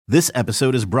This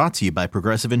episode is brought to you by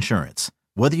Progressive Insurance.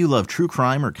 Whether you love true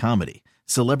crime or comedy,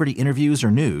 celebrity interviews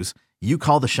or news, you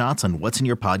call the shots on what's in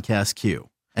your podcast queue.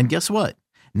 And guess what?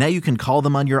 Now you can call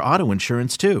them on your auto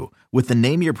insurance too with the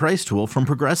Name Your Price tool from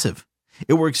Progressive.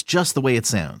 It works just the way it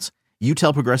sounds. You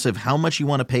tell Progressive how much you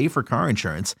want to pay for car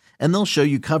insurance, and they'll show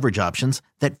you coverage options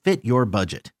that fit your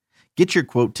budget. Get your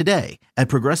quote today at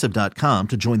Progressive.com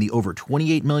to join the over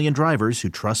 28 million drivers who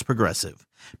trust Progressive.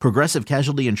 Progressive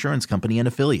Casualty Insurance Company and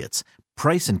Affiliates.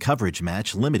 Price and coverage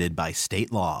match limited by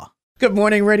state law. Good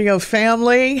morning, radio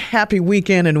family. Happy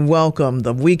weekend and welcome.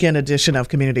 The weekend edition of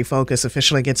Community Focus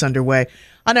officially gets underway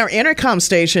on our intercom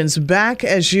stations, back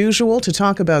as usual to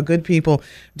talk about good people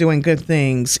doing good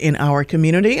things in our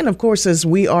community. And of course, as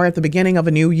we are at the beginning of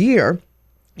a new year,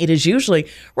 it is usually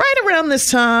right around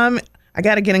this time I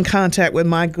got to get in contact with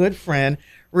my good friend,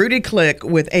 Rudy Click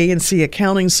with A&C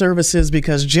Accounting Services,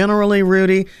 because generally,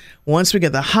 Rudy, once we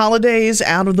get the holidays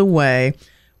out of the way,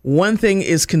 one thing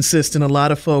is consistent. A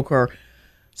lot of folk are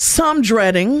some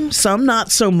dreading, some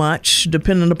not so much,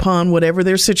 depending upon whatever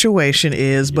their situation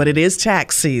is, but it is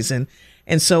tax season.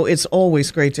 And so it's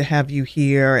always great to have you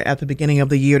here at the beginning of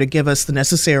the year to give us the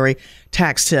necessary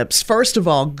tax tips. First of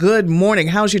all, good morning.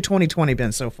 How's your 2020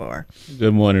 been so far?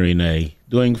 Good morning, Renee.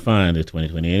 Doing fine in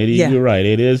 2020. You're right.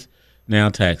 It is now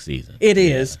tax season. It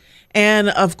is. And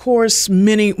of course,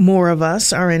 many more of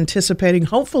us are anticipating,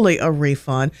 hopefully, a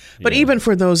refund. But even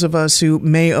for those of us who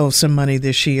may owe some money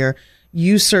this year,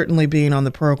 you certainly being on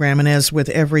the program, and as with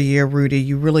every year, Rudy,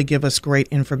 you really give us great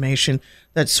information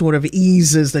that sort of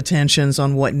eases the tensions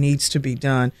on what needs to be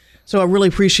done. So I really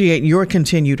appreciate your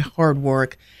continued hard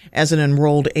work as an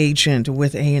enrolled agent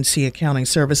with A&C Accounting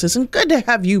Services. And good to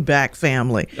have you back,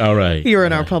 family. All right. Here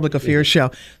in our Public Affairs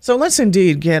show. So let's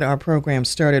indeed get our program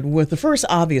started with the first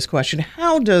obvious question.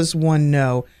 How does one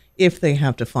know if they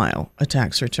have to file a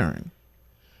tax return?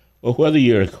 Well, whether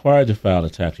you're required to file a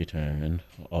tax return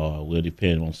will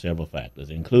depend on several factors,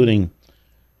 including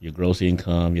your gross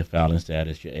income, your filing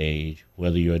status, your age,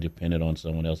 whether you're dependent on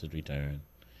someone else's return,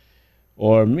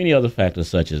 or many other factors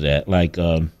such as that, like,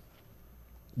 if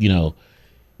you're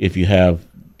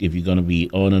going to be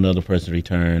on another person's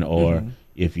return, or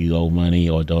if you owe money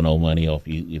or don't owe money, or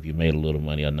if you made a little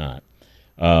money or not,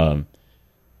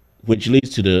 which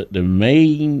leads to the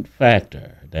main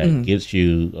factor that gets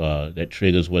you, that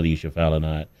triggers whether you should file or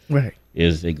not, right,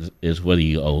 is whether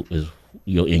you owe, is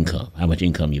your income, how much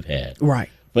income you've had. Right.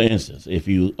 For instance, if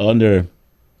you under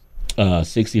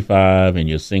 65 and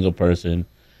you're a single person,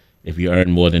 if you earn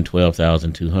more than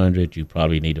 $12,200, you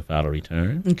probably need to file a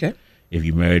return. Okay. If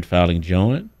you're married filing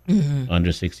joint,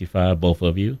 under 65, both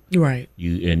of you, right,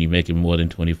 you're making more than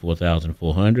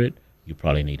 $24,400, you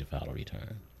probably need to file a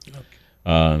return.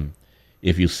 Okay.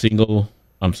 If you're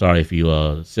if you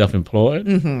are self-employed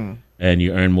and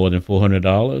you earn more than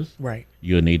 $400, right,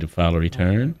 you'll need to file a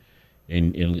return.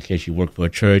 In case you work for a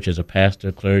church as a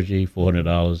pastor, clergy,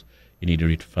 $400, you need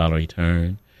to file a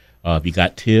return. If you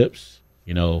got tips,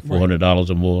 $400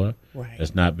 or more,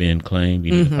 that's not being claimed,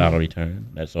 you need to file a return,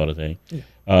 that sort of thing.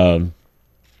 Yeah.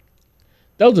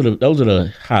 Those are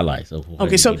the highlights of what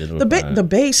okay, so the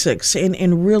basics,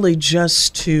 and really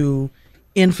just to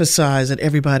emphasize that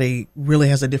everybody really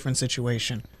has a different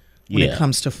situation when it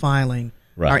comes to filing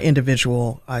our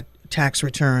individual tax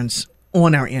returns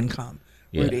on our income,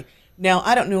 Rudy. Yeah. Now,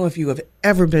 I don't know if you have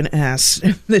ever been asked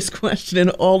this question in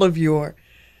all of your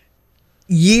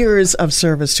years of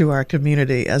service to our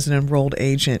community as an enrolled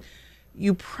agent.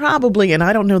 You probably, and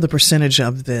I don't know the percentage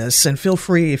of this, and feel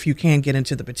free if you can get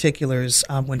into the particulars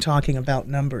when talking about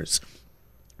numbers,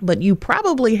 but you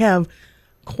probably have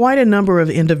quite a number of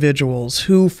individuals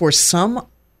who, for some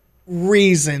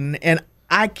reason, and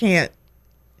I can't,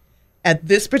 at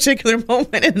this particular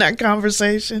moment in our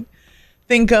conversation,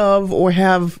 think of or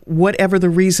have whatever the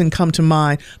reason come to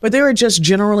mind, but there are just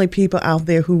generally people out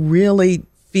there who really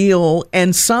feel,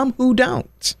 and some who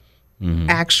don't,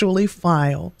 actually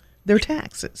file their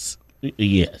taxes.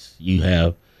 Yes, you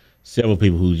have several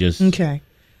people who just... Okay.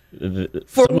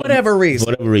 For whatever reason.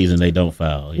 For whatever reason, they don't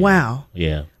file. Yeah. Wow.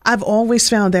 Yeah. I've always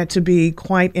found that to be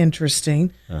quite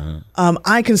interesting.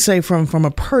 I can say from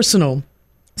a personal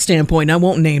standpoint, and I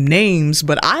won't name names,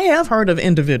 but I have heard of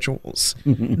individuals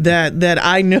that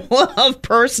I know of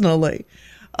personally.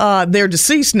 They're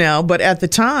deceased now, but at the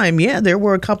time, there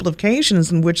were a couple of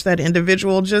occasions in which that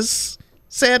individual just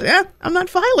said, I'm not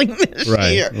filing this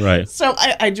year. Right. So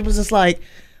I was just like,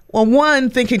 well, one,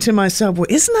 thinking to myself, well,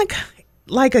 isn't that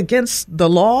like against the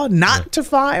law not to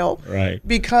file? Right.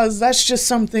 Because that's just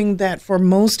something that for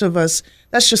most of us,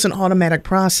 that's just an automatic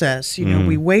process. You know,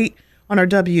 we wait on our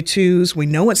W-2s. We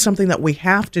know it's something that we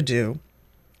have to do.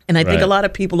 And I think a lot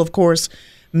of people, of course,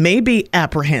 may be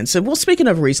apprehensive. Well, speaking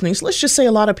of reasonings, let's just say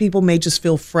a lot of people may just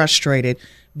feel frustrated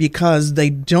because they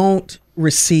don't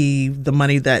receive the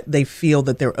money that they feel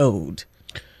that they're owed,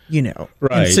 in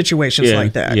situations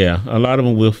like that. Yeah, a lot of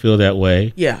them will feel that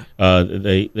way. Yeah.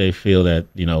 They feel that,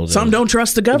 some don't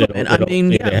trust the government.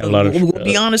 We'll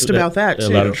be honest about that, too. A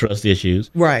lot of trust issues.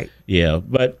 Right. Yeah,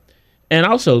 and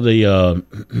also the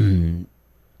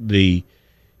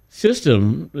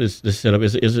system is set up.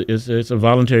 It's a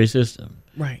voluntary system.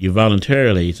 Right. You're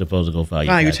voluntarily supposed to go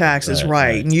file your taxes.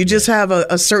 Right. And you just have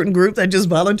a certain group that just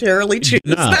voluntarily choose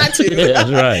not to. That's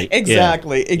right.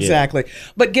 Exactly.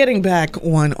 But getting back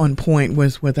on point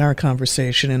with our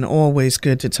conversation, and always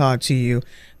good to talk to you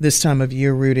this time of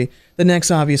year, Rudy. The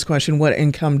next obvious question: what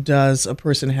income does a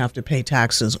person have to pay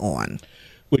taxes on?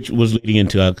 Which was leading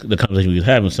into the conversation we were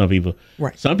having. Some people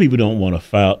don't want to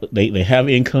file. They have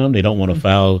income. They don't want to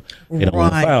file. They don't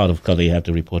want to file because they have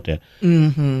to report that.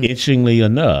 Mm-hmm. Interestingly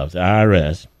enough, the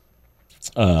IRS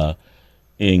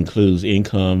includes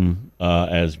income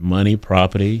as money,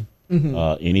 property,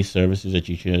 any services that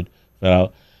you should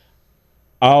file.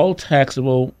 All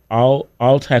taxable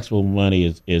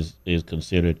money is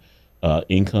considered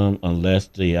income unless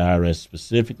the IRS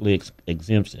specifically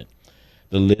exempts it.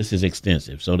 The list is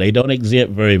extensive, so they don't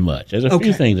exempt very much. There's a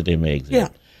few things that they may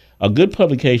exempt. Yeah. A good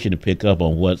publication to pick up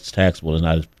on what's taxable is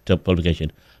not is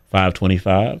publication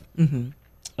 525.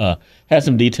 Has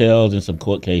some details and some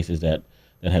court cases that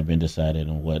have been decided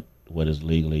on what is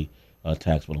legally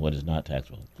taxable and what is not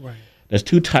taxable. Right. There's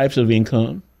two types of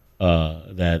income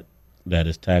that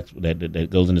is taxable that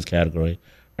goes in this category: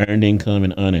 earned income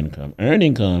and unearned income. Earned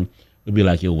income would be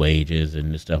like your wages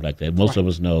and stuff like that. Most of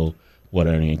us know what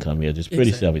earning income is. It's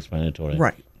pretty self-explanatory.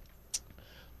 Right.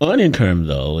 Unearned income,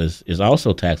 though, is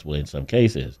also taxable in some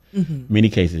cases. Many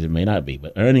cases it may not be,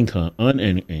 but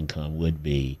unearned income would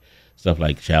be stuff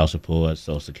like child support,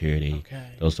 Social Security,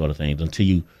 those sort of things. Until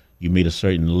you meet a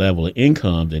certain level of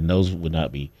income, then those would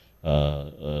not be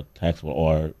taxable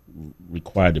or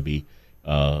required to be,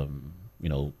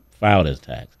 filed as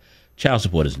tax. Child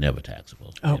support is never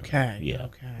taxable.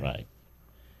 Right.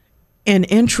 And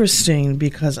interesting,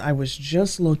 because I was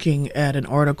just looking at an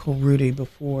article, Rudy,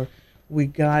 before we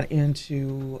got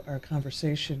into our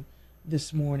conversation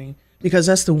this morning, because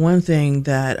that's the one thing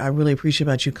that I really appreciate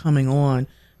about you coming on,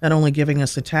 not only giving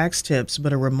us the tax tips,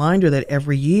 but a reminder that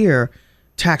every year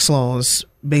tax laws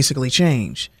basically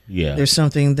change. Yeah. There's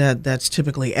something that's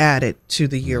typically added to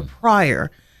the year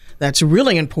prior. That's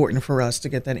really important for us to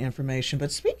get that information.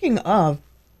 But speaking of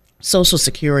Social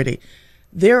Security,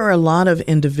 there are a lot of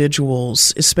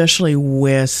individuals, especially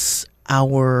with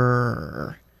not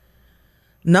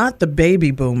the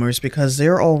baby boomers, because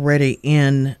they're already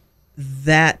in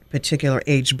that particular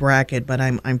age bracket, but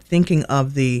I'm thinking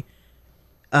of the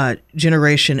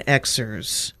Generation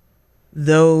Xers,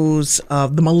 those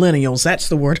of the millennials. That's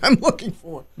the word I'm looking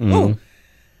for. Oh,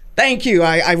 thank you.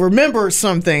 I remember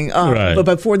something.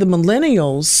 But for the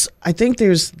millennials, I think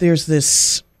there's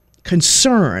this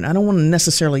concern. I don't want to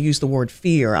necessarily use the word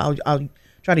fear. I'll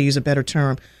try to use a better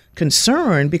term,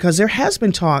 concern, because there has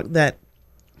been talk that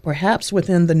perhaps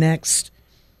within the next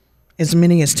as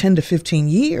many as 10 to 15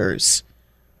 years,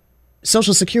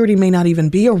 Social Security may not even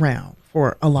be around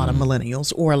for a lot of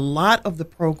millennials, or a lot of the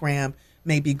program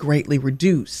may be greatly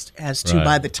reduced as to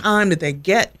by the time that they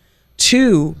get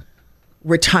to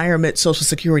retirement Social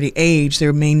Security age,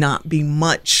 there may not be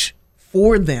much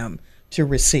for them to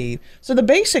receive. So the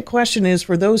basic question is,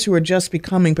 for those who are just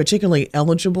becoming particularly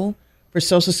eligible for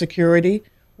Social Security,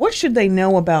 what should they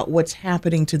know about what's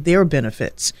happening to their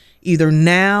benefits, either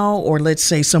now or let's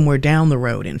say somewhere down the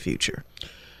road in future?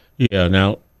 Yeah,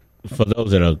 now, for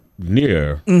those that are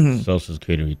near Social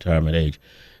Security retirement age,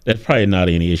 there's probably not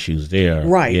any issues there.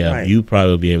 Right. You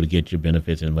probably will be able to get your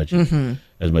benefits as much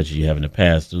as you have in the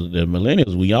past. So the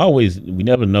millennials, we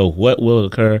never know what will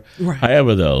occur. Right.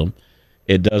 However, though,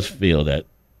 it does feel that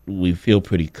we feel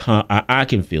pretty. I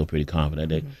can feel pretty confident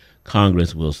that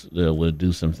Congress will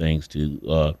do some things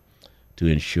to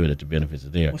ensure that the benefits are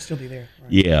there. Will still be there.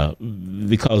 Right. Yeah,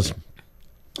 because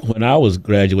when I was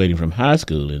graduating from high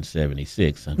school in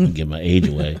 '76, I'm gonna give my age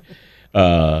away.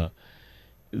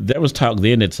 There was talk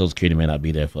then that Social Security may not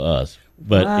be there for us,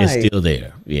 but it's still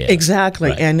there. Yeah, exactly.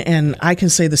 Right. And I can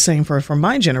say the same for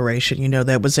my generation. You know,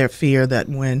 that was their fear that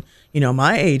when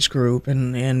my age group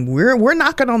and we're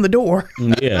knocking on the door.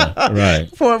 Yeah, right.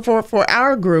 for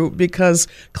our group, because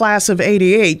class of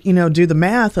 '88. Do the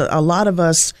math. A lot of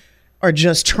us are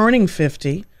just turning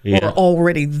 50 or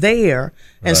already there,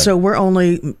 and so we're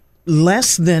only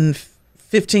less than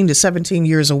 15 to 17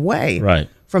 years away. Right.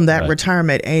 from that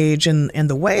retirement age, and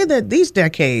the way that these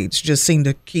decades just seem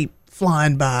to keep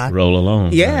flying by. Roll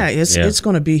along. Yeah, it's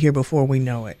going to be here before we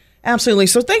know it. Absolutely.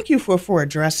 So thank you for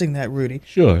addressing that, Rudy.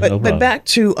 Sure, But back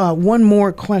to one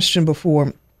more question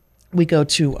before we go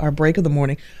to our break of the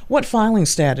morning. What filing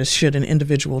status should an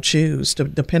individual choose,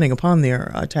 depending upon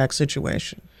their tax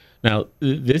situation? Now,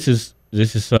 this is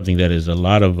something that is a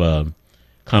lot of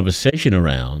conversation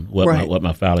around what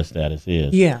my filing status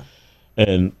is. Yeah,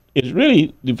 and it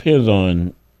really depends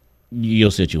on your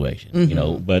situation, you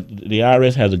know. But the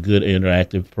IRS has a good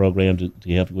interactive program to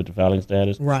help you with the filing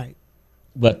status. Right.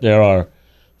 But there are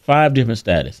 5 different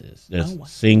statuses. There's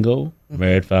single,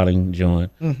 married filing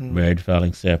joint, married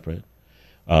filing separate,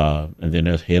 and then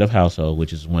there's head of household,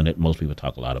 which is one that most people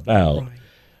talk a lot about.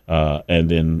 Right. And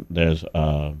then there's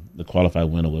the qualified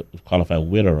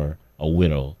widower or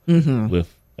widow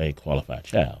with a qualified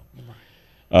child.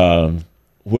 Right.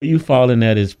 Where you fall in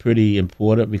that is pretty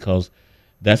important, because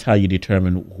that's how you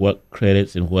determine what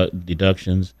credits and what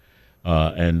deductions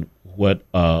and what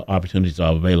opportunities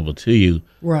are available to you,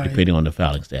 depending on the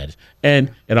filing status.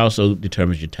 And it also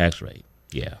determines your tax rate.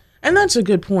 Yeah. And that's a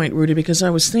good point, Rudy, because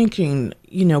I was thinking,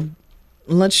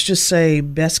 let's just say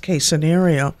best case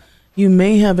scenario, you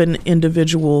may have an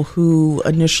individual who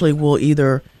initially will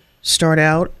either start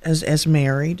out as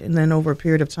married, and then over a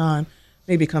period of time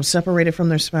may become separated from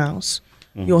their spouse.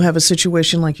 You'll have a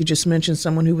situation like you just mentioned,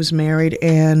 someone who was married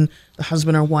and the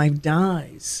husband or wife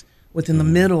dies within the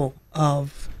middle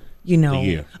of,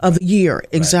 the year.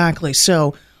 Exactly. Right.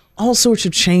 So all sorts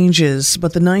of changes.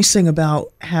 But the nice thing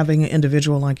about having an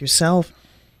individual like yourself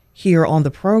here on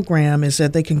the program is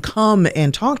that they can come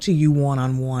and talk to you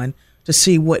one-on-one to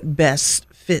see what best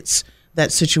fits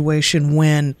that situation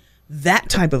when that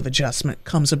type of adjustment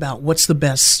comes about. What's the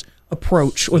best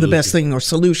approach or the best thing or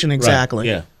solution exactly?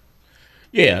 Right.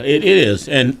 Yeah, it is.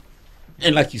 And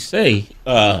like you say,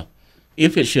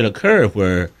 if it should occur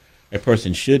where a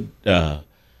person should die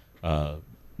in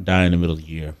the middle of the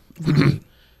year,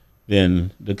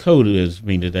 then the code is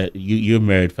meaning that you're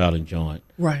married filing joint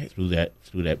through that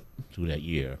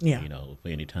year, for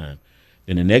any time.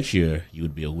 Then the next year you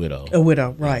would be a widow.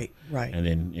 Right. And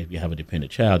then if you have a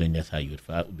dependent child, then that's how you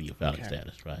would be your filing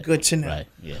status, right? Good to know. Right.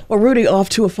 Yeah. Well, Rudy, off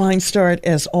to a fine start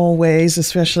as always,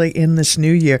 especially in this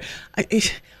new year.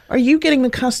 Are you getting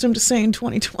accustomed to saying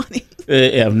 2020?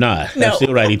 I'm not. No. I'm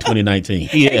still writing 2019.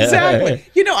 Yeah. Exactly.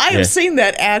 I have seen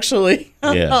that actually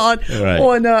on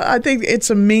I think it's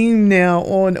a meme now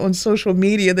on social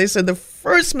media. They said the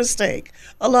first mistake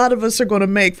a lot of us are going to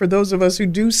make, for those of us who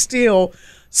do still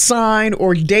sign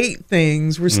or date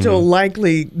things, we're still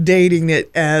likely dating it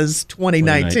as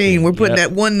 2019. We're putting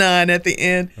that 19 at the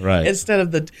end instead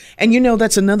of the, and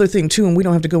that's another thing too, and we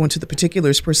don't have to go into the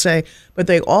particulars per se, but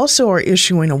they also are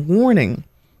issuing a warning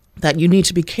that you need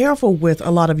to be careful with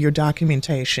a lot of your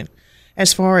documentation,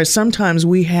 as far as sometimes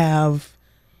we have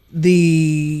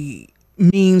the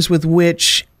means with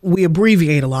which we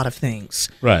abbreviate a lot of things.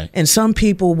 Right. And some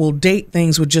people will date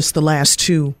things with just the last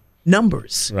 2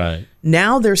 numbers. Right.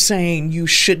 Now they're saying you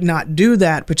should not do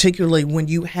that, particularly when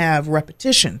you have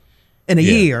repetition in a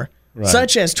year,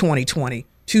 such as 2020,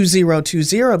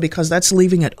 2020, because that's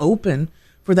leaving it open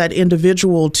for that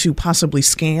individual to possibly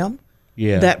scam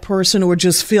that person or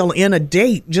just fill in a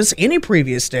date, just any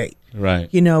previous date. Right.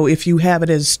 If you have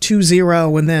it as 20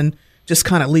 and then just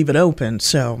kind of leave it open.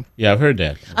 So I've heard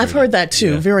that. I've heard that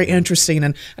too. Very interesting.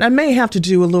 And I may have to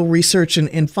do a little research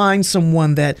and find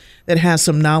someone that has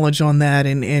some knowledge on that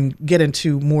and get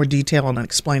into more detail on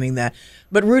explaining that.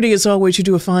 But Rudy, as always, you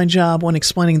do a fine job on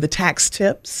explaining the tax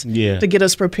tips to get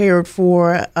us prepared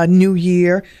for a new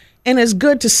year. And it's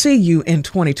good to see you in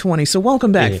 2020. So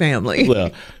welcome back, family.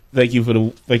 Well, thank you for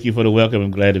the welcome.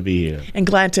 I'm glad to be here. And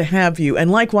glad to have you.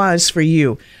 And likewise for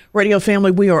you. Radio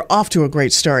family, we are off to a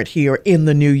great start here in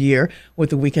the new year with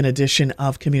the weekend edition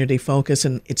of Community Focus,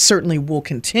 and it certainly will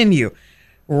continue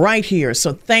right here.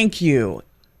 So thank you.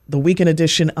 The weekend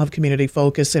edition of Community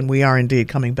Focus, and we are indeed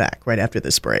coming back right after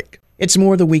this break. It's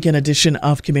more the weekend edition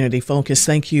of Community Focus.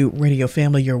 Thank you, radio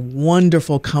family, your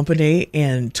wonderful company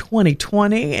in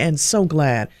 2020, and so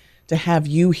glad to have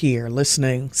you here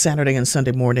listening Saturday and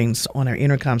Sunday mornings on our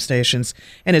intercom stations.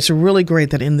 And it's really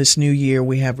great that in this new year,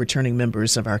 we have returning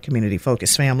members of our Community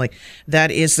Focus family.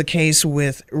 That is the case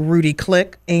with Rudy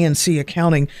Click, ANC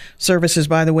Accounting Services.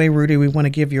 By the way, Rudy, we want to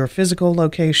give your physical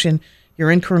location.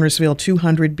 You're in Kernersville,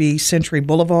 200B Century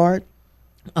Boulevard.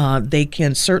 They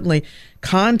can certainly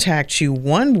contact you.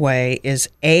 One way is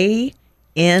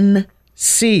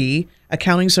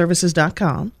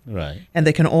ANCaccountingservices.com. Right. And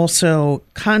they can also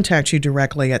contact you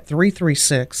directly at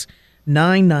 336-936-9900.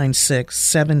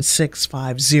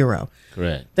 996-7650.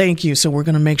 Correct. Thank you. So we're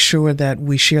going to make sure that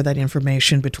we share that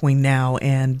information between now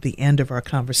and the end of our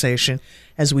conversation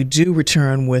as we do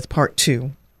return with part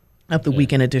 2 of the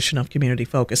weekend edition of Community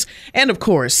Focus. And of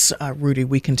course, Rudy,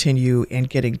 we continue in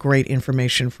getting great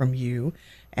information from you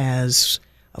as,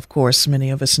 of course, many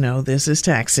of us know this is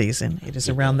tax season. It is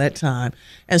around that time.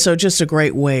 And so just a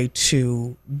great way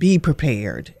to be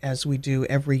prepared as we do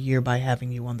every year by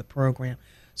having you on the program.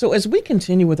 So as we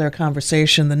continue with our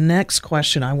conversation, the next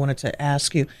question I wanted to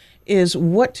ask you is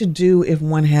what to do if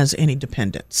one has any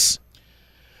dependents?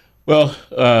 Well,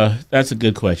 that's a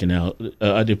good question. Now,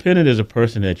 a dependent is a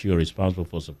person that you are responsible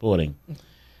for supporting.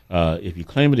 If you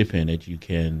claim a dependent, you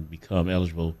can become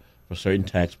eligible for certain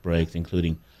tax breaks,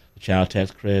 including the child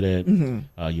tax credit.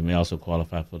 You may also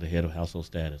qualify for the head of household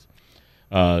status.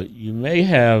 You may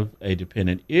have a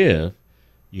dependent if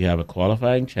you have a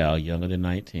qualifying child younger than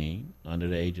 19, under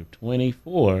the age of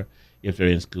 24, if they're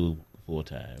in school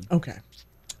full-time. Okay.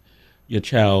 Your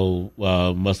child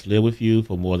must live with you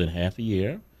for more than half a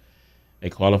year.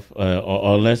 Or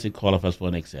unless it qualifies for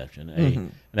an exception.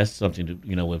 And that's something to,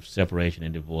 with separation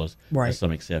and divorce. Right. There's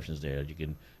some exceptions there. You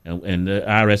can, and the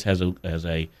IRS has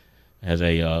a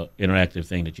interactive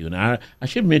thing that you. And I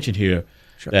should mention here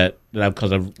that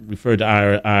because I've referred to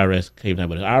IRS cable,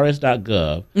 but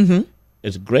IRS.gov.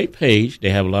 It's a great page.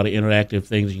 They have a lot of interactive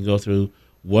things you can go through.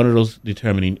 One of those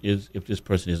determining is if this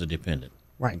person is a dependent.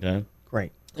 Right. Okay?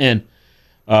 Great. And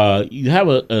you have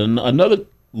another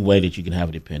way that you can have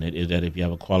a dependent is that if you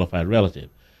have a qualified relative.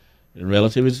 The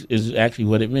relative is actually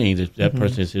what it means. If that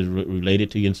person is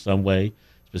related to you in some way,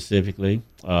 specifically,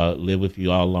 live with you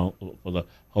all along for the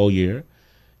whole year,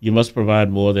 you must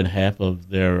provide more than half of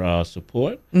their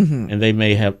support, and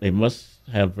they must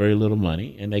have very little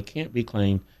money, and they can't be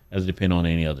claimed as a dependent on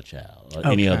any other child or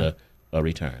any other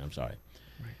return. I'm sorry.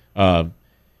 Right.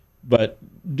 But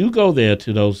do go there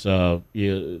to those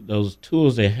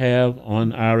tools they have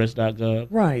on IRS.gov.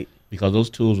 Right. Because those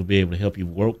tools will be able to help you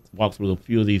walk through a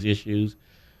few of these issues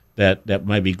that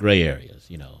might be gray areas,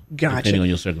 Gotcha. Depending on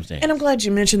your circumstances. And I'm glad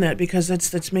you mentioned that because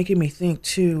that's making me think,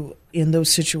 too, in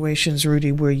those situations,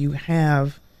 Rudy, where you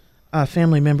have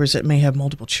family members that may have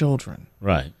multiple children.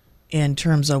 Right. In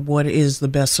terms of what is the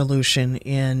best solution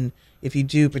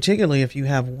particularly if you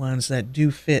have ones that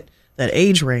do fit that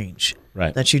age range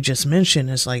that you just mentioned,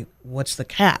 is like, what's the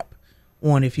cap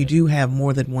on if you do have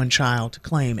more than one child to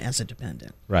claim as a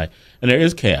dependent? Right. And there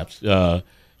is caps. 2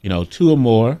 or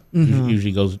more,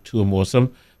 usually goes to 2 or more.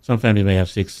 Some families may have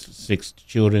six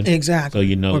children.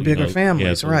 Exactly. So or bigger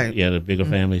families, right. Yeah, the bigger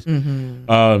families.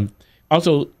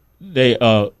 Also, they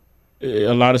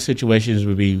a lot of situations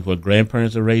would be where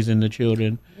grandparents are raising the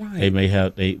children. Right. They may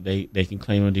have they can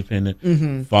claim a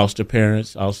dependent. Foster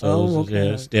parents also,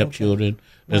 stepchildren. Okay.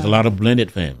 There's a lot of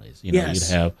blended families. You'd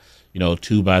have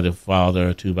 2 by the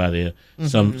father, 2 by the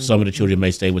some of the children may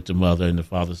stay with the mother and the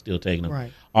father's still taking them.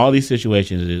 Right. All these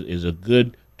situations is a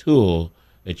good tool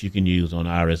that you can use on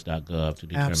irs.gov to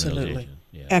determine those issues.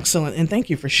 Yeah. Excellent, and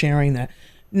thank you for sharing that.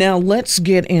 Now, let's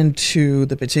get into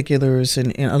the particulars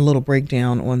and a little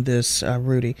breakdown on this,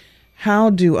 Rudy. How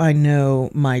do I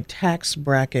know my tax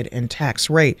bracket and tax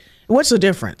rate? What's the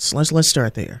difference? Let's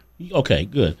start there. Okay,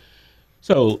 good.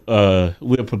 So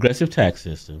we're a progressive tax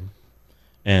system,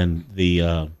 and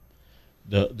the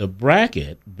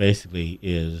bracket basically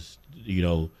is,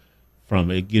 from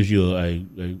it gives you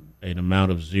an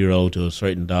amount of zero to a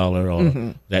certain dollar,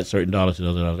 or that certain dollar to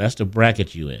another dollar. That's the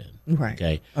bracket you in.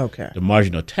 Right. Okay. The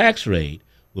marginal tax rate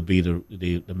would be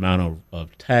the amount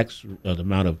of tax, the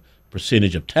amount of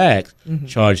percentage of tax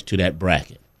charged to that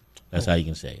bracket. That's how you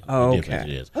can say it. The difference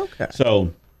it is. Okay.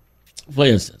 So, for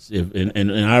instance, if and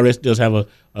IRS does have a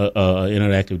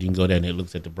interactive, you can go there and it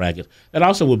looks at the brackets. That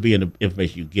also would be in the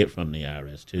information you get from the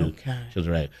IRS too.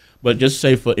 Okay. But just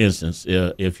say, for instance,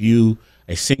 if you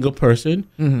a single person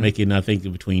making, I think,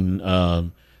 between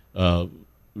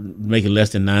making less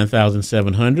than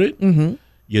 $9,700,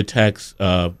 your tax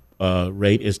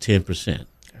rate is 10%. Okay.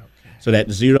 So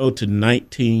that 0 to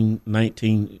 19,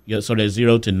 so that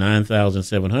 0 to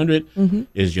 9,700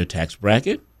 is your tax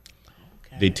bracket.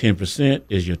 Okay. The 10%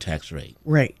 is your tax rate.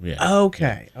 Right. Yeah.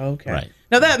 Okay. Right.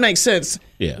 Now that makes sense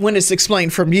when it's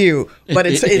explained from you, but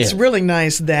it's really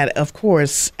nice that, of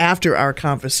course, after our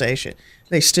conversation,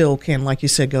 they still can, like you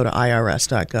said, go to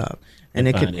irs.gov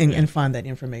and find that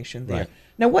information there. Right.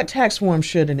 Now, what tax form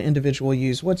should an individual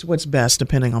use? What's best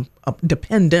dependent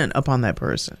upon that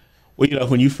person? Well,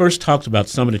 when you first talked about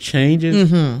some of the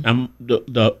changes,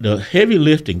 the heavy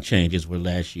lifting changes were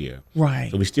last year.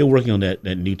 Right. So we're still working on that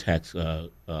new tax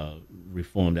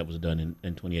reform that was done in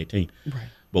 2018. Right.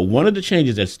 But one of the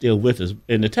changes that's still with us,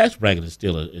 and the tax bracket is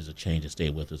still is a change that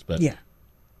stayed with us, but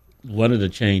one of the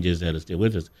changes that is still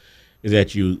with us is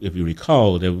that if you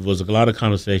recall, there was a lot of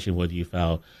conversation whether you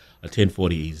filed a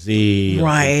 1040EZ,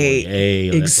 right?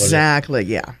 Or exactly,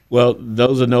 yeah. Well,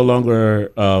 those are no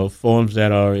longer forms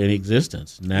that are in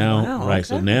existence now, right? Okay.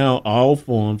 So now all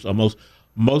forms, or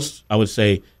most, I would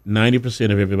say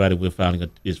 90% of everybody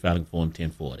is filing Form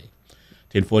 1040.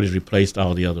 1040 has replaced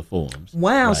all the other forms.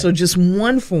 Wow, right? So just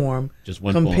one form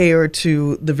compared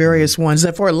to the various ones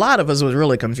that for a lot of us was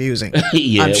really confusing,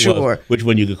 I'm sure. Which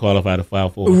one you could qualify to file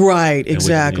for. Right,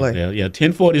 exactly. Yeah,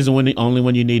 1040 is the only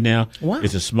one you need now. Wow.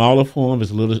 It's a smaller form.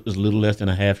 It's a little less than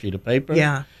a half sheet of paper.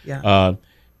 Yeah.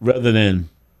 Rather than,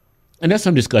 and that's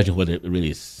some discussion whether it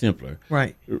really is simpler.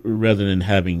 Right. Rather than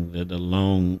having the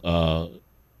long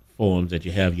forms that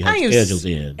you have schedules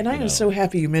in. And I am so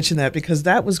happy you mentioned that, because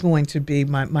that was going to be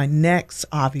my next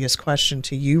obvious question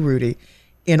to you, Rudy.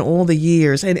 In all the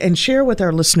years, and share with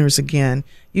our listeners again,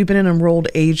 you've been an enrolled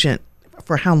agent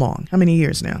for how long? How many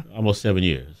years now? Almost 7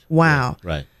 years. Wow. Yeah,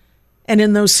 right. And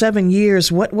in those 7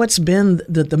 years, what's been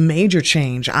the major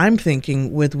change, I'm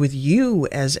thinking, with you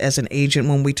as an agent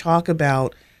when we talk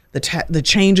about the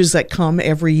changes that come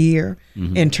every year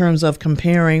in terms of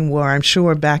comparing, where I'm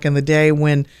sure back in the day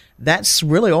when that's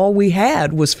really all we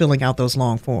had was filling out those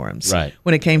long forms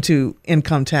when it came to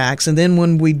income tax. And then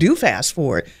when we do fast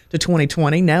forward to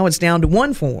 2020, now it's down to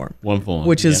one form,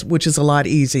 which is a lot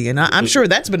easy. And I'm sure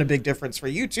that's been a big difference for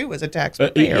you too as a tax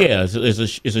preparer. Yeah,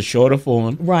 it's a shorter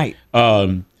form. Right.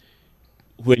 When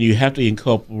you have to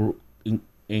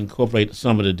incorporate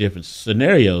some of the different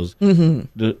scenarios, and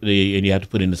you have to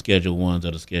put in the Schedule 1s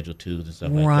or the Schedule 2s and stuff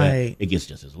like that, it gets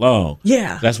just as long.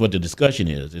 Yeah. That's what the discussion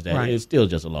is that it's still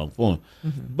just a long form.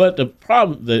 But the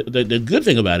problem, the good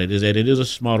thing about it is that it is a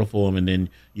smaller form, and then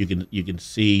you can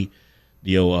see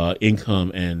your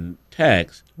income and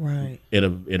tax in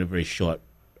a very short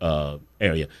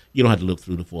area. You don't have to look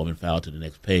through the form and file to the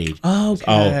next page.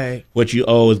 Okay. What you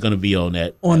owe is going to be on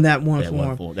that one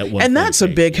form. And that's a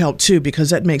big help too,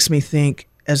 because that makes me think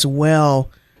as well,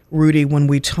 Rudy, when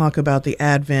we talk about the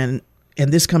advent,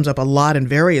 and this comes up a lot in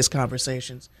various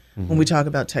conversations, when we talk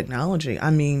about technology. I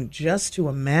mean, just to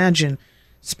imagine,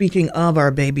 speaking of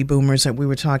our baby boomers that we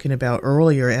were talking about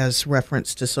earlier as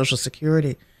reference to Social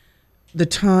Security, the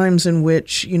times in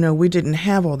which, we didn't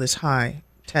have all this high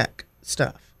tech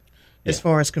stuff. As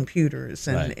far as computers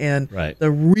and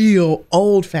the real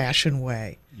old-fashioned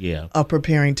way of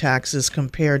preparing taxes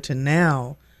compared to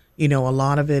now, a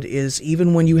lot of it is,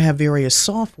 even when you have various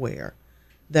software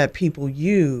that people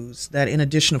use, that in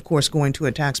addition, of course, going to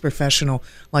a tax professional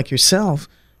like yourself,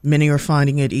 many are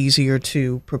finding it easier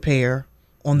to prepare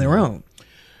on their own.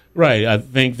 Right. I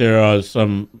think there are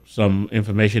some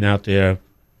information out there,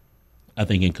 I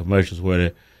think in commercials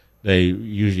where they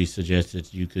usually suggest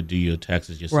that you could do your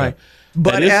taxes yourself. Right.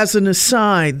 But as an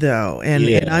aside, though,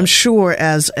 and I'm sure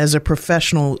as a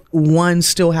professional, one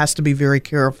still has to be very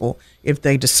careful if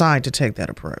they decide to take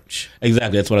that approach.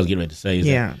 Exactly. That's what I was getting ready to say.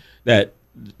 That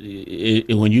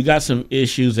when you got some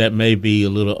issues that may be a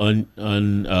little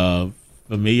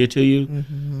unfamiliar to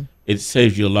you, it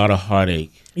saves you a lot of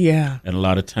heartache and a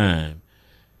lot of time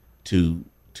to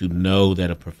know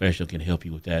that a professional can help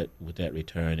you with that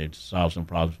return and solve some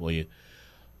problems for you.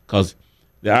 Because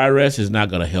the IRS is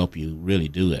not going to help you really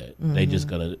do that. They're just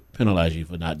going to penalize you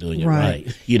for not doing it right.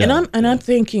 I'm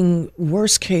thinking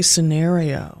worst case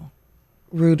scenario,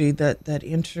 Rudy, that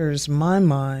enters my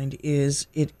mind is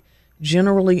it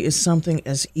generally is something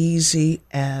as easy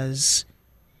as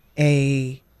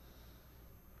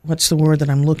what's the word that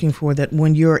I'm looking for, that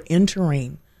when you're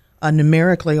entering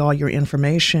numerically all your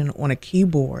information on a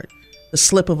keyboard, the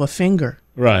slip of a finger.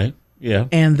 Right, yeah.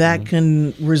 And that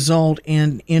can result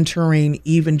in entering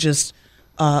even just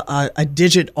a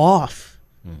digit off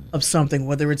of something,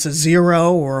 whether it's a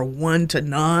 0 or a 1 to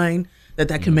 9,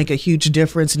 that can make a huge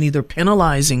difference in either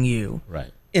penalizing you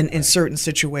in certain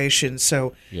situations.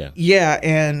 So,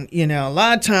 and, a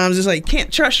lot of times it's like you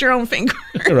can't trust your own fingers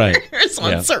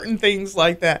on certain things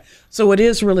like that. So it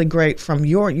is really great from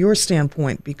your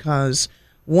standpoint because,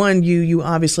 one, you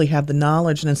obviously have the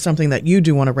knowledge and it's something that you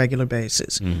do on a regular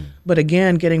basis. But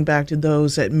again, getting back to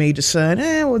those that may decide,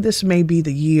 this may be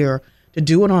the year to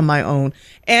do it on my own.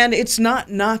 And it's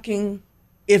not knocking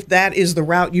if that is the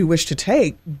route you wish to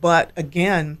take. But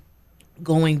again,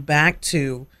 going back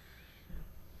to,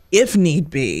 if need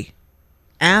be,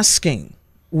 asking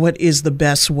what is the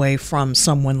best way from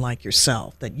someone like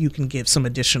yourself that you can give some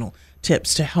additional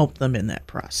tips to help them in that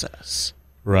process.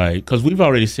 Right, because we've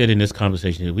already said in this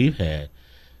conversation that we've had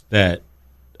that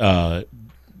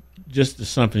just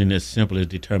something as simple as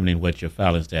determining what your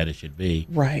filing status should be.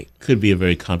 Right. Could be a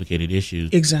very complicated issue.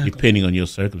 Exactly. Depending on your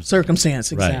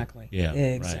circumstance. Exactly. Right. Yeah.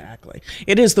 Exactly. Right.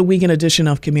 It is the weekend edition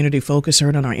of Community Focus,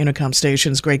 heard on our Intercom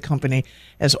stations. Great company,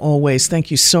 as always.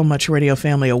 Thank you so much, Radio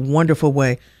Family. A wonderful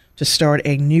way to start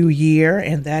a new year,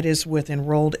 and that is with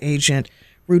enrolled agent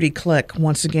Rudy Kleck.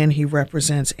 Once again, he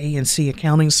represents A&C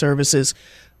Accounting Services.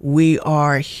 We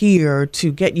are here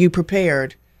to get you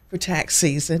prepared for tax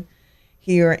season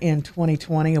here in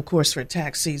 2020, of course, for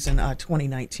tax season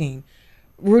 2019.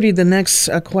 Rudy, the next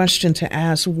question to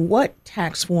ask, what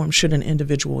tax form should an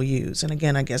individual use? And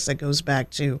again, I guess that goes back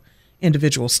to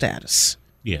individual status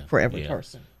for every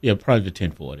person. Yeah, probably the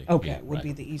 1040. Okay, would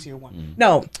be the easier one. Mm-hmm.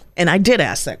 No, and I did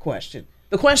ask that question.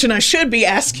 The question I should be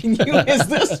asking you is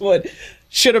this one.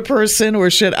 Should a person, or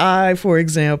should I, for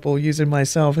example, using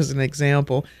myself as an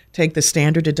example, take the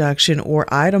standard deduction or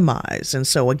itemize? And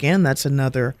so, again, that's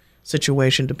another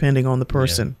situation depending on the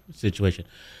person. Situation.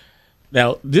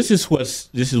 Now, this is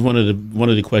one of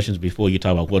the questions before you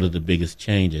talk about what are the biggest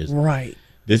changes. Right.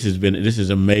 This is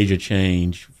a major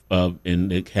change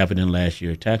it happened in last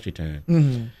year's tax return.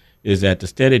 Mm-hmm. Is that the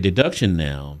standard deduction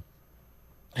now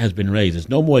has been raised. There's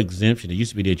no more exemption. It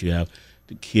used to be that you have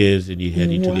the kids and you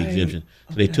had utility exemption.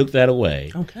 So they took that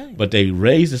away. Okay. But they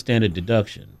raised the standard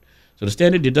deduction. So the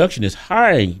standard deduction is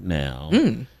higher now.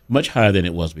 Much higher than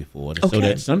it was before. Okay. So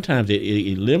that sometimes it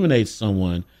eliminates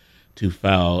someone to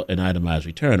file an itemized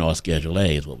return, or Schedule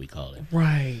A is what we call it.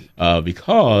 Right.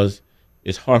 Because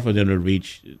it's hard for them to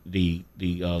reach the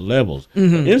levels.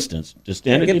 Mm-hmm. For instance, the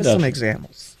standard deduction. Give us some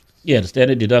examples. Yeah, the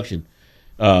standard deduction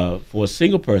for a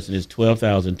single person is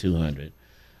 $12,200.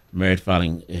 Married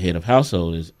filing head of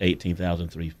household is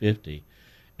 $18,350,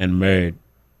 and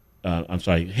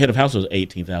head of household is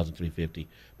 $18,350.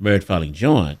 Married filing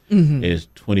joint is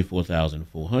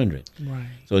 $24,400. Right.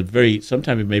 So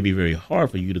sometimes it may be very hard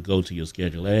for you to go to your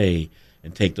Schedule A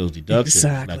and take those deductions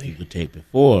like you could take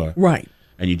before. Right.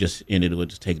 And you just ended with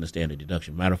just taking the standard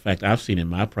deduction. Matter of fact, I've seen in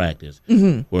my practice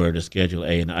where the Schedule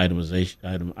A and the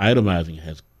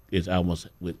itemizing is almost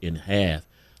in half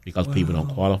because people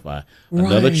don't qualify. Right.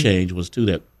 Another change was too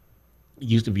that you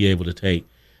used to be able to take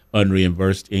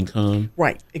unreimbursed income.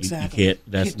 Right, exactly. You can't.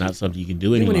 That's not something you can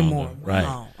do anymore. Right.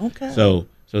 Wow. Okay. So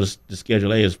the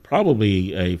Schedule A is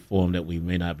probably a form that we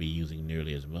may not be using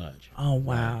nearly as much. Oh,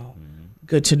 wow. Mm-hmm.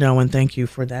 Good to know, and thank you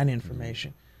for that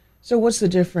information. So what's the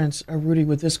difference, Rudy,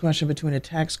 with this question between a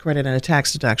tax credit and a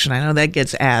tax deduction? I know that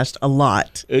gets asked a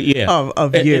lot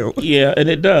of you. And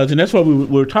it does. And that's what we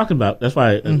were talking about. That's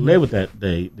why I led with that,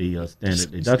 the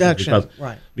standard deduction.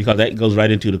 Because that goes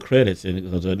right into the credits. And it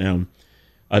goes now,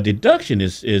 a deduction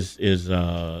is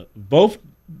both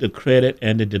the credit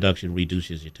and the deduction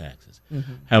reduces your taxes.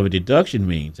 Mm-hmm. However, deduction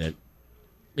means that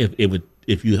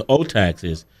if you owe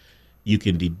taxes, you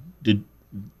can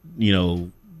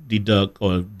deduct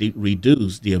or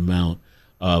reduce the amount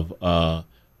of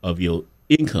your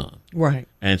income. Right.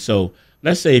 And so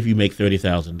let's say if you make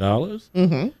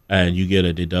 $30,000 and you get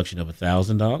a deduction of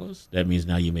 $1,000, that means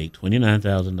now you make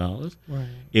 $29,000. Right.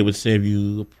 It would save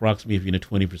you approximately, if you're in a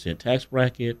 20% tax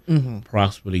bracket,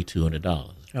 approximately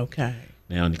 $200. Okay.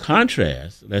 Now, in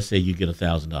contrast, let's say you get a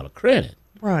 $1,000 credit.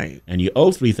 Right. And you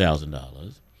owe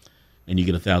 $3,000. And you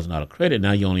get a $1,000 credit,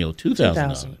 now you only owe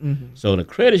 $2,000. So the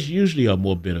credits usually are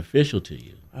more beneficial to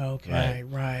you. Okay,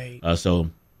 right. So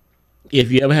if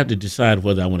you ever have to decide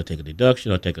whether I want to take a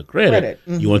deduction or take a credit.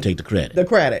 You want to take the credit. The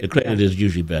credit. The credit is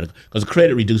usually better because the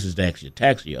credit reduces the actual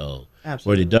tax you owe. Absolutely.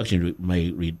 Where deduction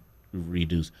may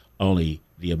reduce only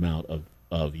the amount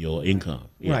of your income.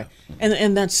 Yeah. Right.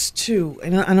 And that's too,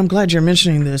 and I'm glad you're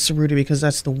mentioning this, Rudy, because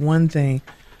that's the one thing,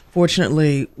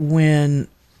 fortunately, when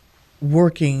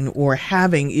working or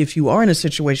having, if you are in a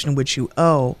situation in which you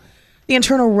owe, the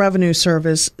Internal Revenue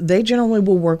Service, they generally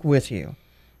will work with you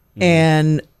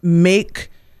and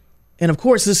and of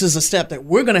course this is a step that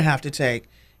we're going to have to take,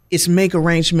 is make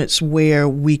arrangements where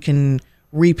we can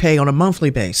repay on a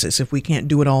monthly basis if we can't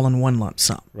do it all in one lump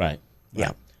sum. Right.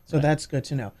 Yeah. So that's good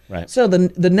to know. Right. So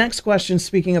the next question,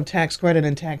 speaking of tax credit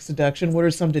and tax deduction, what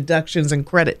are some deductions and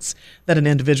credits that an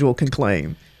individual can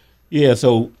claim? Yeah,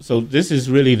 so this is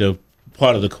really the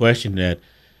part of the question that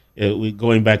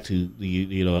going back to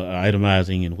the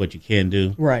itemizing and what you can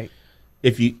do. Right.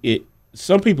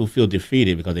 Some people feel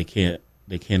defeated because they can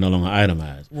no longer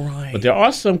itemize. Right. But there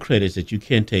are some credits that you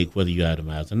can take whether you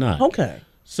itemize or not. Okay.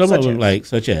 Some of them,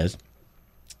 such as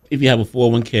if you have a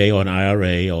 401k or an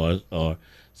IRA or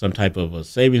some type of a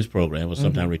savings program or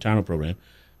some type of retirement program,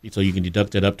 So you can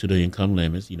deduct that up to the income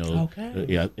limits,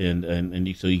 Okay.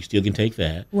 So you still can take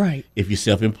that. Right. If you're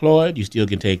self-employed, you still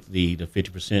can take the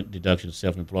 50% deduction of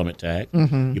self-employment tax.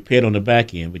 Mm-hmm. You pay it on the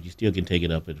back end, but you still can take it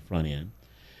up at the front end.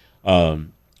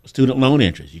 Student loan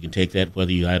interest, you can take that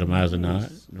whether you itemize or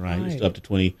not. Right. It's up to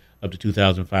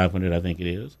 $2,500, I think it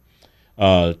is.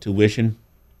 Tuition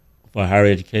for higher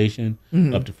education,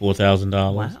 up to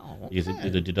 $4,000. Wow. Is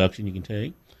a deduction you can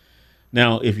take.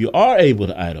 Now, if you are able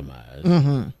to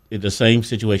itemize, it's the same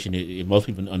situation. Most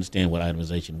people understand what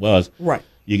itemization was. Right.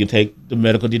 You can take the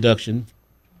medical deduction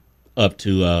up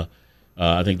to,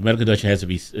 I think the medical deduction has to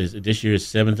be, this year is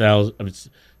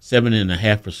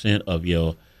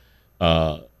 7.5%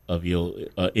 of your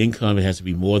income. It has to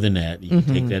be more than that. You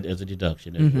can take that as a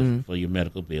deduction for your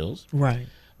medical bills. Right.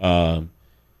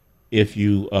 If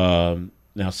you,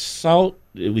 now SALT,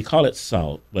 we call it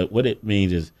SALT, but what it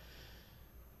means is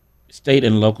state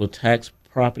and local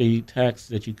property tax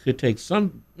that you could take.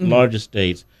 Some larger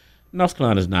states, North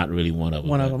Carolina is not really one of them.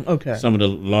 One of them, okay. Some of the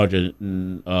larger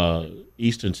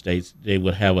eastern states, they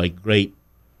would have a great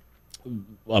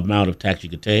amount of tax you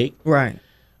could take. Right.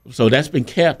 So that's been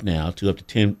capped now to up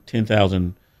to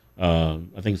 10,000. I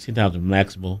think it's 10,000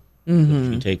 maximal that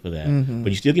you can take for that.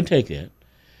 But you still can take that.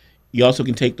 You also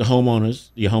can take your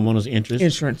homeowner's interest.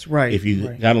 Insurance, right. If you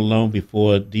got a loan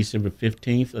before December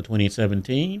 15th of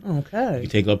 2017, okay, you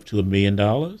take up to $1 million.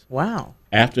 Wow.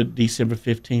 After December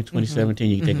 15th, 2017,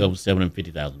 you can take over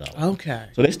 $750,000. Okay.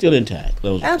 So they're still intact.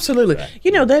 Those absolutely.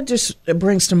 That just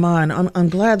brings to mind, I'm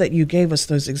glad that you gave us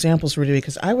those examples, Rudy,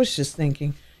 because I was just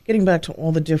thinking, getting back to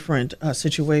all the different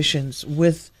situations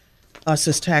with us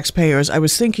as taxpayers, I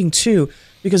was thinking too,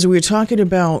 because we were talking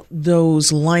about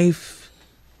those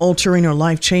life-altering or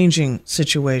life-changing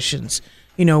situations,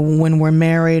 when we're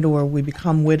married or we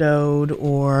become widowed,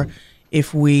 or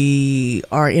if we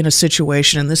are in a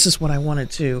situation, and this is what I wanted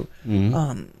to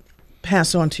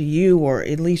pass on to you, or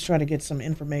at least try to get some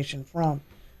information from.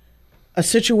 A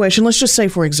situation, let's just say,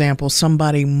 for example,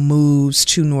 somebody moves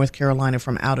to North Carolina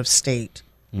from out of state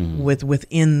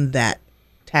within that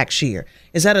tax year.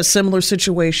 Is that a similar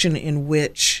situation in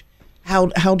which, how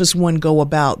does one go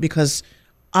about? Because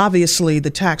obviously the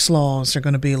tax laws are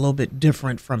going to be a little bit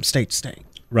different from state to state.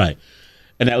 Right.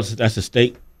 And that's a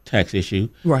state tax issue.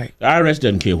 Right. The IRS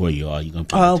doesn't care where you are. You're going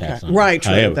to pay the tax on it. Right,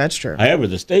 true. However, that's true. However,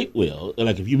 the state will.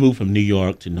 Like if you move from New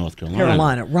York to North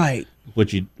Carolina. Right.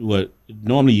 What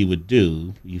normally you would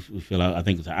do, you fill out, I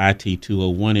think it's an IT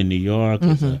 201 in New York.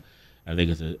 I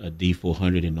think it's a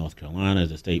D400 in North Carolina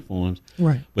as a state forms.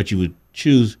 Right. But you would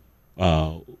choose,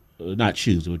 not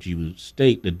choose, but you would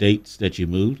state the dates that you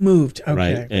moved. Okay.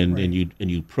 Right. And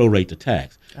you prorate the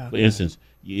tax. Okay. For instance,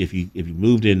 if you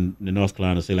moved in North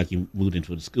Carolina, say like you moved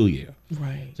into the school year.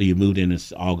 Right. So you moved in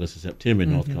August or September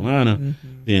in North Carolina,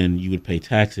 then you would pay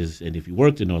taxes. And if you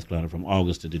worked in North Carolina from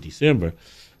August to December,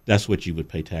 that's what you would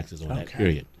pay taxes on that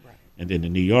period. And then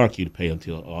in New York, you'd pay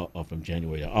until from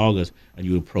January to August, and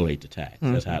you would prorate the tax.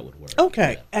 That's how it would work.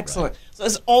 Okay, excellent. Right. So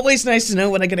it's always nice to know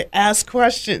when I'm going to ask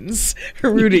questions,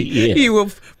 Rudy. You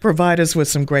will provide us with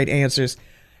some great answers.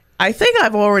 I think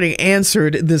I've already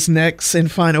answered this next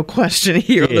and final question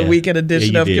here on the weekend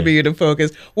edition of Community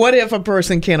Focus. What if a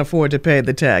person can't afford to pay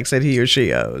the tax that he or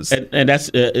she owes? And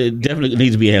that's it definitely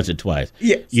needs to be answered twice.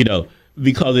 Yes.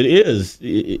 Because it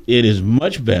is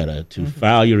much better to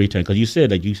file your return, because you said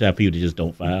that you have people that just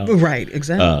don't file. Right,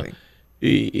 exactly.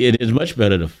 It is much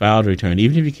better to file the return,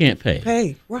 even if you can't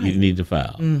pay. Right. You need to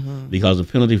file, because the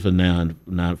penalty for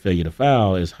non-failure to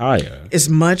file is higher. It's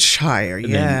much higher,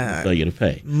 than failure to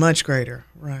pay. Much greater,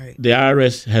 right. The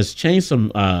IRS has changed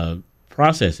some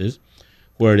processes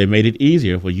where they made it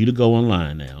easier for you to go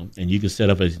online now, and you can set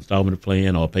up an installment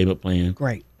plan or a payment plan.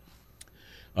 Great.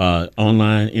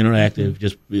 Online, interactive,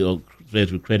 just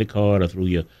through credit card or through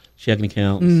your checking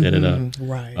account, set it up.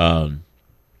 Right.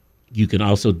 You can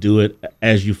also do it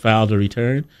as you file the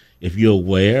return. If you're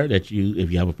aware that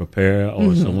if you have a preparer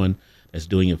or someone that's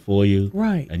doing it for you,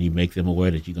 right, and you make them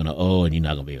aware that you're going to owe and you're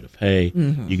not going to be able to pay,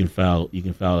 you can file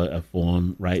a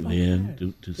form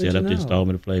then to set up the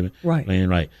installment plan.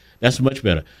 Right. That's much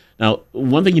better. Now,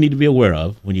 one thing you need to be aware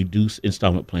of when you do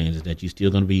installment plans is that you're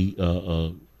still going to be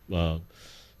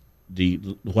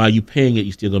while you're paying it,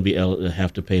 you're still going to be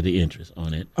have to pay the interest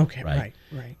on it. Okay, right.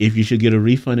 If you should get a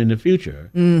refund in the future,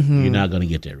 you're not going to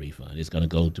get that refund. It's going to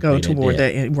go toward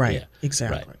that. Right, yeah,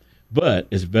 exactly. Right. But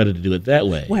it's better to do it that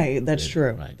way. That's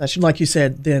true. Right. That's like you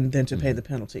said, than to pay the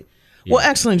penalty. Yeah. Well,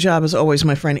 excellent job as always,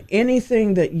 my friend.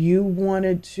 Anything that you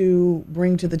wanted to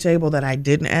bring to the table that I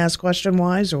didn't ask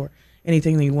question-wise, or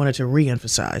anything that you wanted to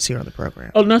re-emphasize here on the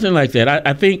program? Oh, nothing like that.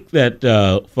 I think that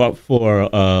for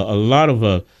a lot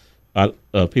of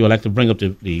people like to bring up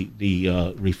the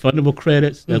refundable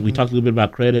credits. That we talked a little bit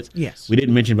about credits. Yes. We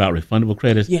didn't mention about refundable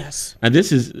credits. Yes. And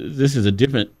this is a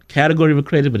different category of a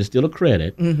credit, but it's still a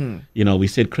credit. Mm-hmm. We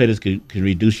said credits can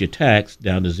reduce your tax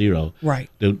down to zero. Right.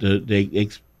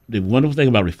 The wonderful thing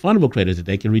about refundable credits is that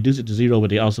they can reduce it to zero, but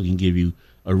they also can give you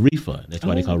a refund. That's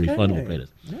why they call refundable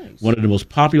credits. Nice. One of the most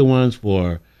popular ones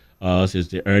for us is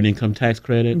the earned income tax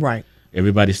credit. Right.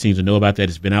 Everybody seems to know about that.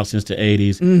 It's been out since the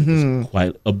 80s. Mm-hmm. It's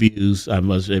quite abused, I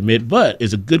must admit, but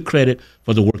it's a good credit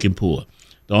for the working poor.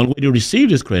 The only way to receive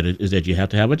this credit is that you have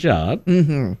to have a job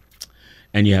and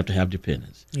you have to have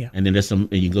dependents. Yeah. And then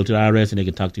and you can go to the IRS and they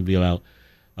can talk to you about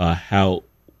how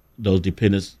those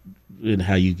dependents and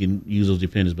how you can use those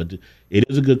dependents. But it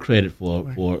is a good credit for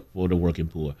the working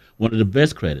poor. One of the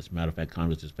best credits, matter of fact,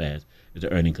 Congress has passed, is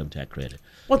the earned income tax credit.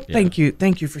 Well, thank you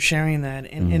for sharing that.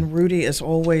 And Rudy, as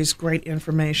always, great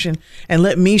information. And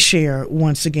let me share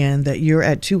once again that you're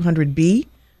at 200B,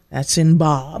 that's in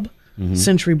Bob,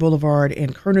 Century Boulevard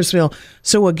in Kernersville.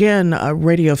 So again,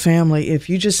 Radio Family, if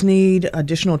you just need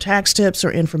additional tax tips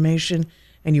or information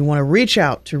and you want to reach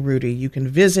out to Rudy, you can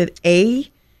visit A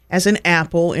as in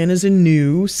apple, N as in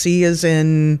new, C as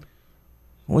in...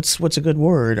 What's a good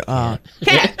word? Cat.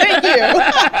 Thank you.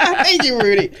 Thank you,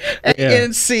 Rudy.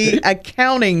 ANC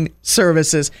Accounting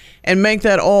Services. And make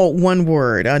that all one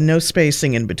word, no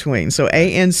spacing in between. So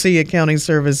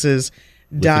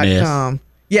ANCAccountingservices.com.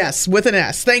 Yes, with an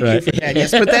S. Thank you for that.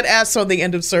 Yes, put that S on the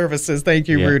end of services. Thank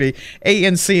you, Rudy.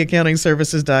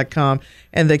 ANCAccountingservices.com.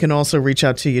 And they can also reach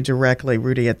out to you directly,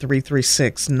 Rudy, at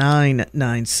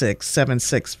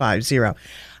 336-996-7650.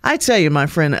 I tell you, my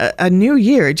friend, a new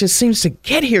year, it just seems to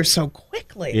get here so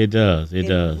quickly. It does. It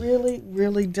does. It really,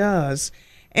 really does.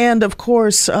 And, of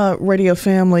course, Radio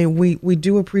Family, we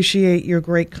do appreciate your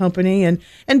great company. And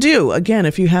do, again,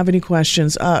 if you have any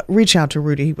questions, reach out to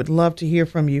Rudy. He would love to hear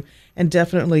from you, and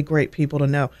definitely great people to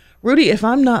know. Rudy, if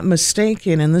I'm not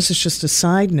mistaken, and this is just a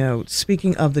side note,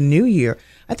 speaking of the new year,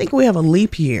 I think we have a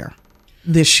leap year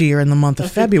this year in the month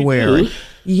of February.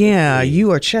 Yeah, you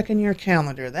are checking your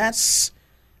calendar. That's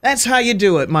how you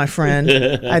do it, my friend.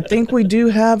 I think we do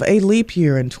have a leap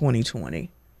year in 2020.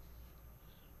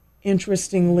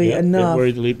 Interestingly enough.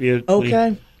 February's leap year.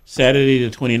 Okay. Saturday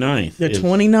the 29th. The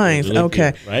 29th. Okay.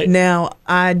 Year, right? Now,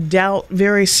 I doubt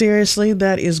very seriously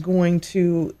that is going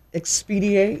to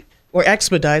expedite,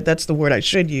 that's the word I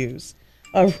should use,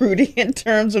 Rudy, in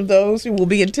terms of those who will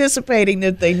be anticipating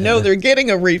that they know they're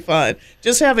getting a refund.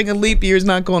 Just having a leap year is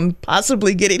not going to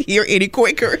possibly get it here any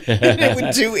quicker than it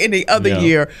would do any other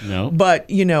year. No. But,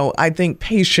 I think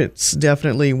patience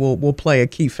definitely will play a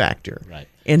key factor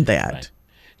in that. Right.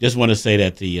 Just want to say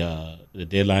that the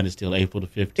deadline is still April the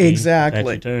 15th.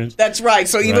 Exactly. Tax returns. That's right.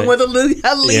 So even with a leap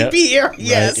year,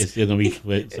 yes. It's still going to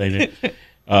be the same.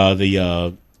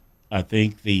 I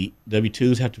think the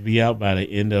W-2s have to be out by the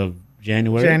end of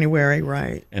January,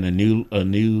 right. And a new law,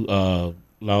 the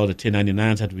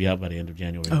 1099s have to be out by the end of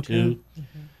January, too.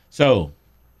 Mm-hmm. So,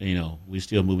 we're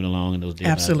still moving along in those deadlines.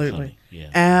 Absolutely. Yeah.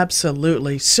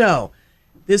 Absolutely. So,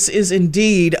 this is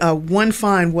indeed one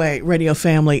fine way, Radio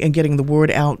Family, and getting the word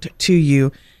out to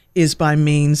you is by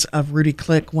means of Rudy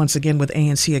Click, once again with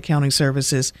ANC Accounting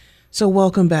Services. So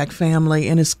welcome back, family,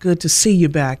 and it's good to see you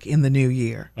back in the new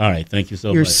year. All right, thank you so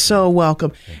much. You're so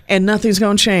welcome. And nothing's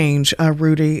going to change,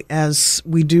 Rudy, as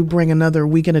we do bring another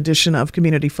weekend edition of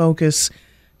Community Focus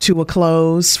to a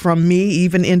close. From me,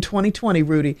 even in 2020,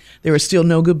 Rudy, there are still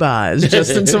no goodbyes,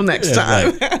 just until next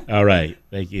time. Right. All right,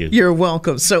 thank you. You're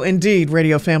welcome. So indeed,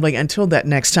 Radio Family, until that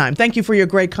next time, thank you for your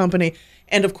great company.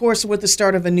 And of course, with the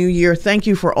start of the new year, thank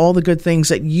you for all the good things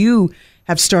that you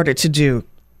have started to do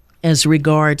as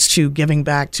regards to giving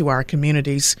back to our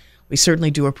communities. We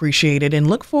certainly do appreciate it and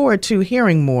look forward to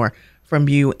hearing more from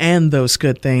you and those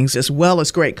good things, as well as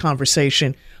great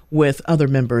conversation with other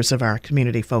members of our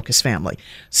Community Focus family.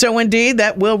 So indeed,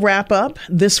 that will wrap up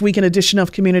this weekend edition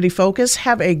of Community Focus.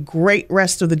 Have a great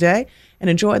rest of the day and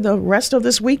enjoy the rest of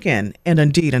this weekend. And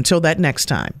indeed, until that next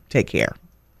time, take care.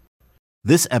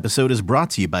 This episode is brought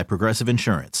to you by Progressive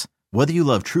Insurance. Whether you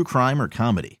love true crime or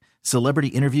comedy, celebrity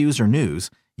interviews or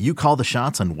news, you call the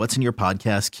shots on what's in your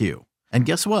podcast queue. And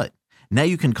guess what? Now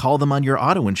you can call them on your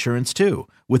auto insurance too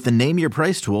with the Name Your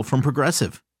Price tool from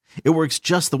Progressive. It works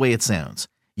just the way it sounds.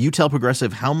 You tell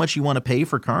Progressive how much you want to pay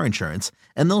for car insurance,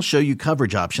 and they'll show you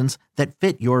coverage options that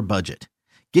fit your budget.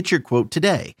 Get your quote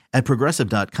today at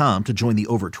Progressive.com to join the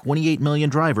over 28 million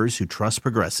drivers who trust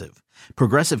Progressive.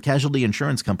 Progressive Casualty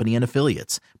Insurance Company and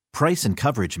Affiliates. Price and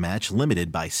coverage match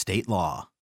limited by state law.